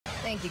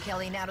Thank you,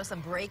 Kelly. Now to some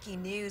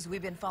breaking news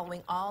we've been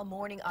following all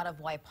morning out of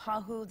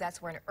Waipahu.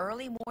 That's where an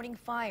early morning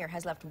fire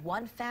has left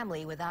one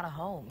family without a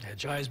home. Yeah,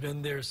 Jai's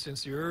been there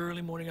since the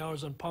early morning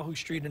hours on Pahu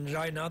Street. And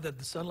Jai, now that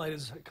the sunlight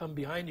has come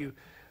behind you,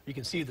 you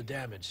can see the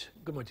damage.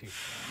 Good morning to you.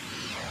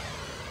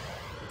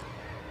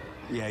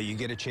 Yeah, you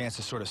get a chance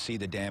to sort of see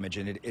the damage,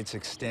 and it's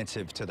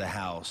extensive to the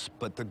house.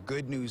 But the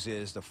good news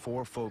is the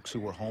 4 folks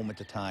who were home at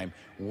the time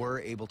were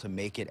able to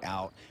make it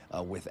out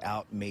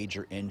without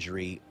major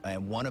injury.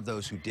 And one of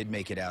those who did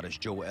make it out is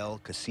Joel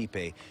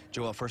Casipe.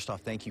 Joel, first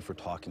off, thank you for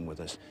talking with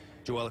us.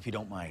 Joel, if you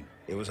don't mind,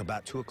 it was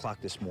about 2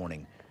 o'clock this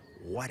morning.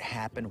 What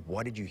happened?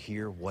 What did you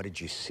hear? What did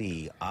you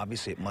see?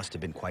 Obviously, it must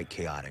have been quite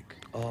chaotic.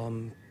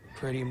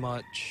 Pretty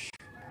much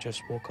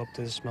just woke up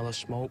to the smell of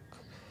smoke,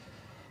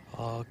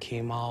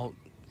 came out,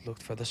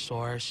 looked for the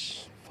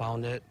source,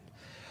 found it.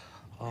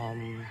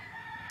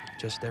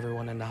 Just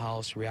everyone in the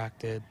house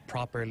reacted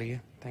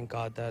properly. Thank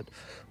God that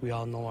we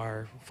all know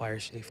our fire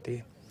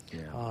safety.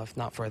 Yeah. If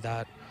not for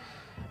that,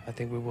 I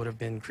think we would have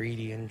been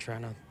greedy and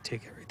trying to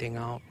take everything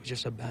out. We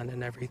just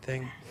abandoned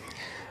everything.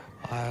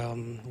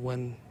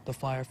 When the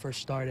fire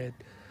first started,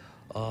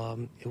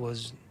 it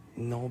was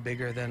no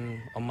bigger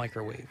than a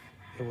microwave.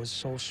 It was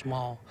so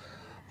small.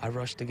 I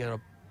rushed to get a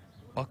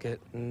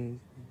bucket, and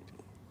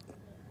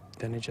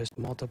then it just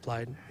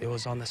multiplied. It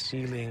was on the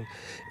ceiling.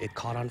 It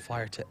caught on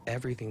fire to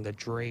everything, the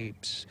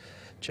drapes,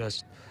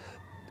 just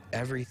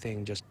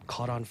everything just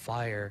caught on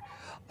fire.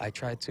 I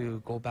tried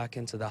to go back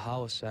into the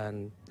house,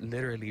 and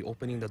literally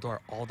opening the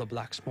door, all the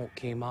black smoke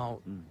came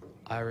out.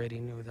 I already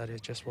knew that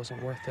it just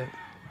wasn't worth it.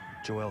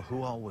 Joel,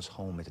 who all was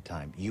home at the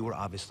time? You were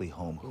obviously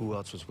home. Who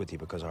else was with you?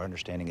 Because our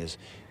understanding is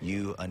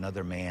you,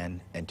 another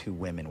man, and 2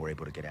 women were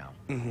able to get out.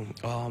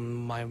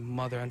 My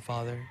mother and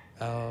father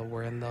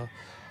were in the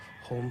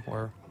home,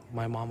 or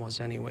my mom was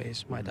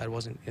anyways. My dad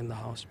wasn't in the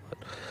house, but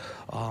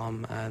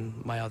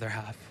and my other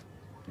half.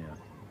 Yeah.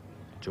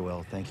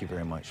 Joel, thank you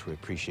very much. We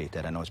appreciate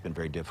that. I know it's been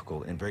very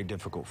difficult, and very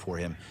difficult for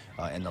him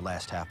in the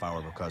last half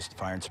hour, because the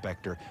fire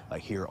inspector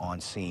here on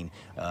scene,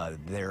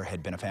 there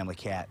had been a family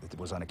cat that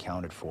was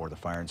unaccounted for. The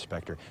fire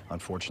inspector,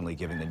 unfortunately,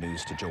 giving the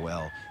news to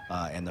Joel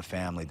and the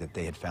family that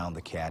they had found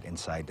the cat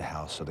inside the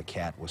house. So the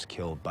cat was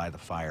killed by the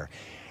fire.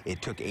 It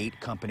took 8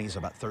 companies,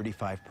 about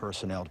 35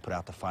 personnel to put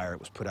out the fire. It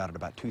was put out at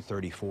about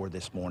 2:34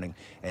 this morning,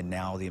 and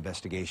now the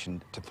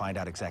investigation to find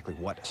out exactly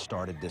what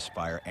started this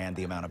fire and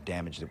the amount of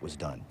damage that was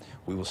done.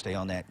 We will stay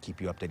on that, keep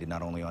you updated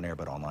not only on air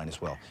but online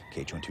as well.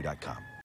 KHON2.com.